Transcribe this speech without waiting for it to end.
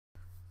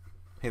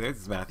Hey there,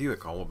 this is Matthew at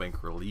Coldwell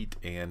Banker Elite,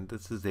 and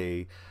this is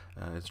a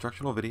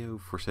instructional video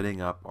for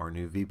setting up our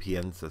new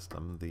VPN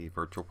system. The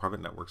Virtual Private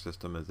Network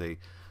System is a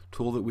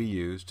tool that we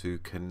use to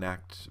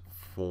connect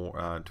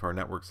to our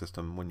network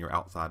system when you're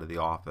outside of the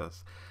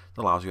office.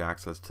 It allows you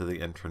access to the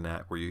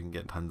intranet where you can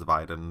get tons of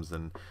items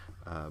and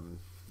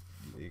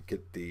you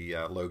get the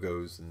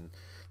logos and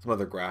some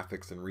other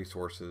graphics and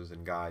resources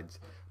and guides.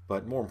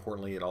 But more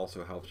importantly, it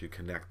also helps you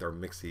connect our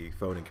Mixi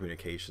phone and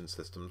communication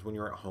systems when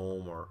you're at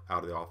home or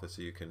out of the office,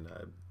 so you can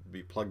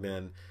be plugged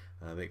in,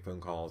 make phone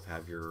calls,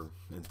 have your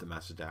instant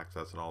message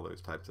access, and all those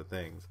types of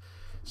things.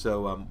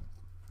 So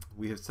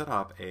we have set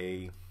up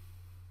a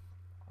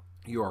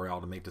URL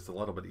to make this a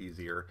little bit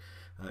easier.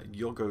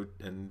 You'll go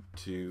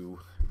into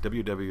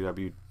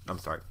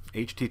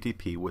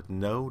http with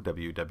no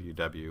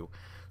www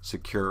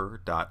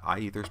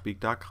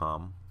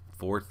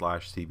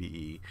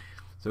secure.ietherspeak.com/CBE.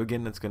 So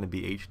again, it's going to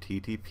be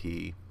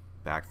http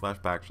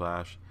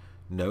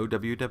no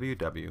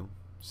www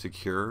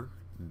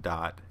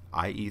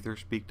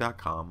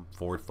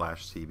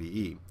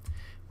secure.ietherspeak.com/CBE.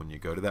 When you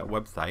go to that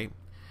website,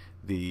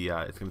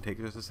 it's going to take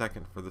just a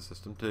second for the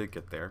system to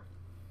get there.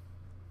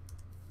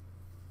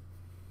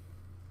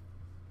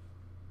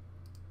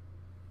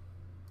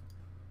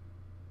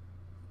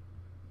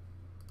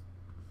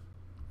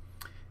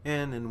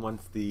 And then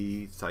once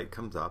the site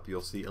comes up,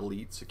 you'll see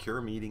Elite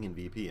Secure Meeting and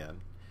VPN.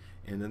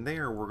 And then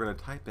there, we're going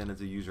to type in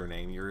as a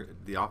username.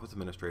 The office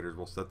administrators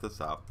will set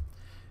this up.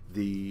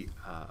 The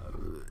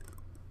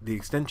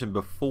extension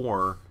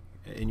before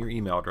in your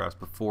email address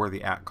before the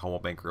 @Coldwell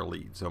Banker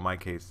Elite. So in my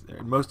case,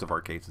 in most of our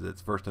cases, it's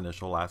first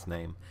initial, last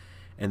name,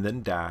 and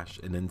then dash,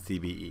 and then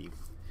CBE.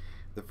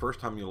 The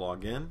first time you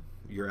log in,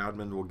 your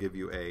admin will give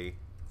you a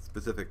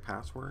specific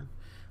password.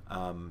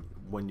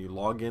 When you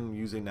log in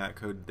using that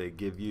code they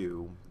give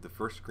you, the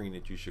first screen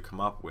that you should come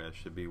up with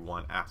should be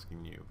one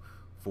asking you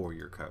for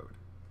your code.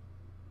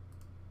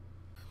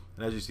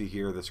 And as you see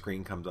here, the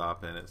screen comes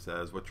up and it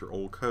says what's your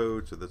old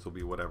code, so this will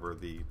be whatever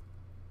the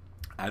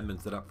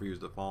admin set up for you as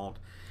default,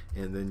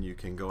 and then you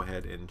can go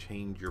ahead and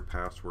change your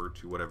password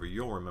to whatever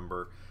you'll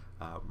remember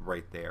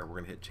right there. We're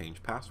going to hit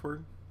change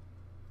password.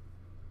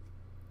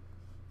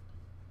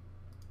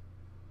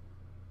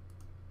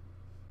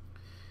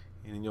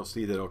 And you'll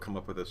see that it'll come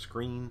up with a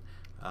screen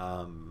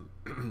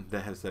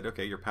that has said,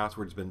 okay, your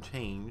password's been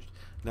changed.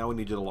 Now we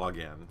need you to log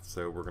in.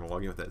 So we're going to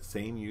log in with that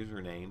same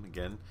username.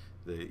 Again,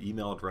 the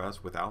email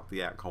address without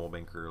the @Coldwell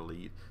Banker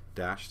Elite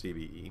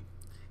 -CBE,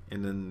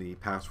 and then the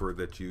password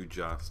that you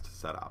just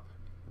set up.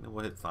 And then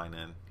we'll hit sign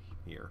in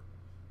here.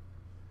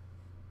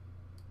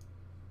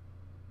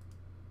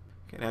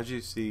 Okay, and as you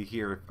see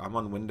here, I'm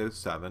on Windows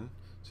 7.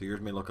 So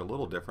yours may look a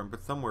little different,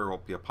 but somewhere will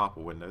be a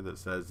pop-up window that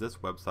says this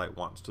website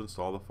wants to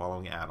install the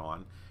following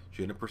add-on,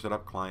 Juniper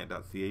Setup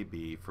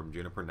Client.cab from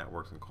Juniper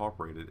Networks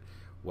Incorporated.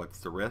 What's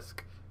the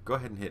risk? Go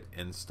ahead and hit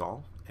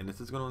install, and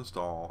this is going to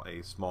install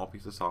a small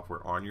piece of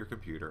software on your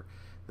computer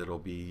that will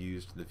be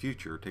used in the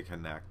future to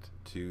connect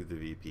to the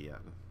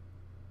VPN.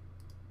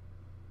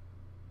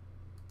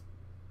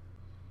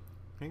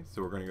 Okay,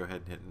 so we're going to go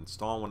ahead and hit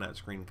install when that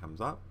screen comes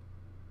up.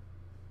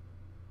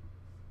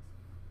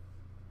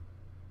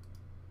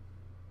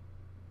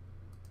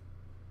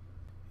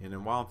 And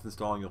then while it's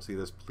installing, you'll see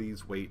this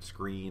please wait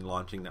screen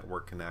launching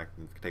network connect,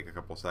 and it can take a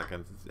couple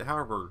seconds.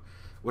 However,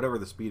 whatever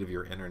the speed of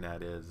your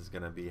internet is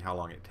going to be how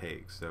long it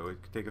takes. So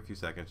it could take a few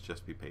seconds,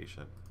 just be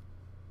patient.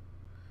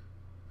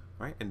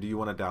 Right? And do you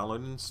want to download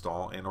and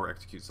install and or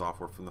execute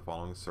software from the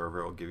following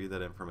server? It will give you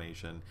that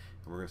information, and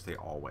we're going to say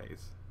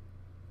always.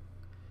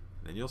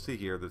 And then you'll see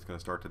here that it's going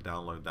to start to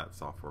download that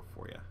software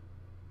for you.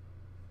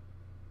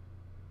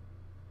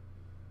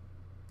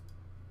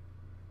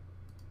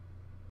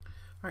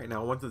 Alright,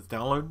 now once it's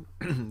downloaded,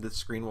 this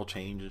screen will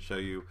change and show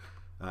you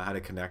how to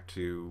connect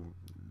to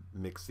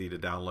Mixi to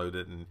download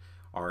it and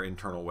our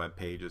internal web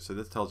pages. So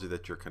this tells you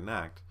that you're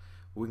connect.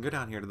 We can go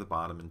down here to the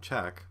bottom and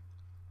check.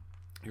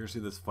 You're going to see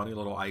this funny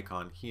little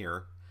icon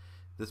here.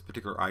 This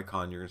particular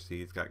icon, you're going to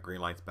see it's got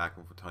green lights back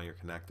and forth telling you're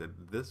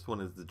connected. This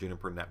one is the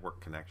Juniper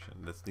network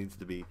connection. This needs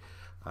to be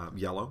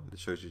yellow. It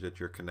shows you that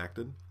you're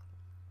connected.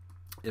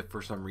 If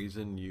for some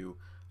reason you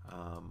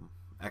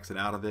exit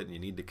out of it and you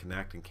need to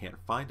connect and can't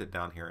find it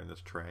down here in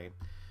this tray,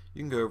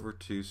 you can go over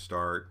to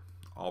Start,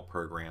 All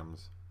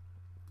Programs,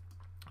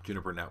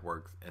 Juniper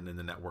Networks, and then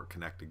the Network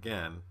Connect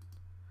again,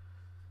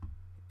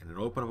 and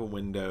it'll open up a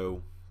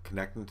window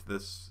connecting to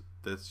this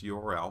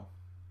URL,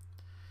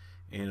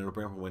 and it'll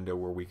bring up a window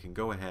where we can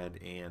go ahead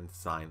and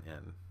sign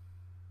in.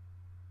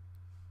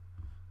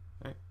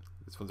 Okay.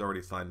 This one's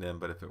already signed in,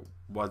 but if it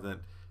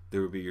wasn't,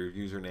 there would be your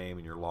username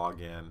and your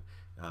login.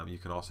 You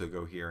can also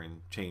go here and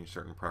change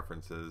certain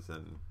preferences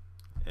and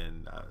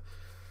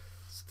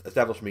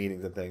establish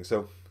meetings and things.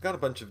 So we've got a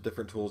bunch of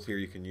different tools here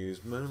you can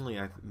use. Mainly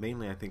I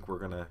think we're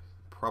going to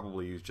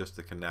probably use just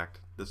the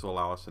connect. This will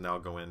allow us to now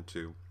go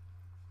into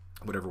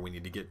whatever we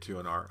need to get to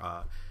in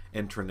our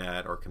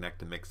intranet or connect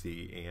to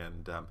Mixie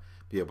and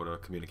be able to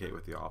communicate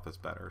with the office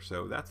better.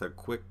 So that's a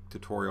quick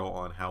tutorial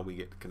on how we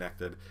get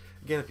connected.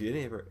 Again, if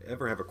you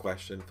ever have a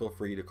question, feel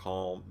free to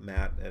call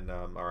Matt and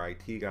our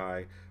IT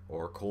guy,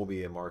 or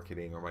Colby in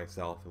marketing, or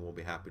myself, and we'll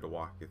be happy to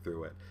walk you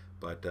through it.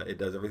 But it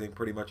does everything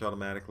pretty much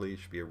automatically. It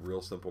should be a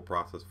real simple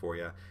process for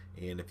you.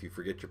 And if you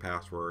forget your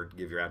password,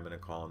 give your admin a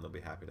call and they'll be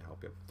happy to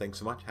help you. Thanks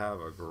so much. Have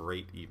a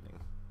great evening.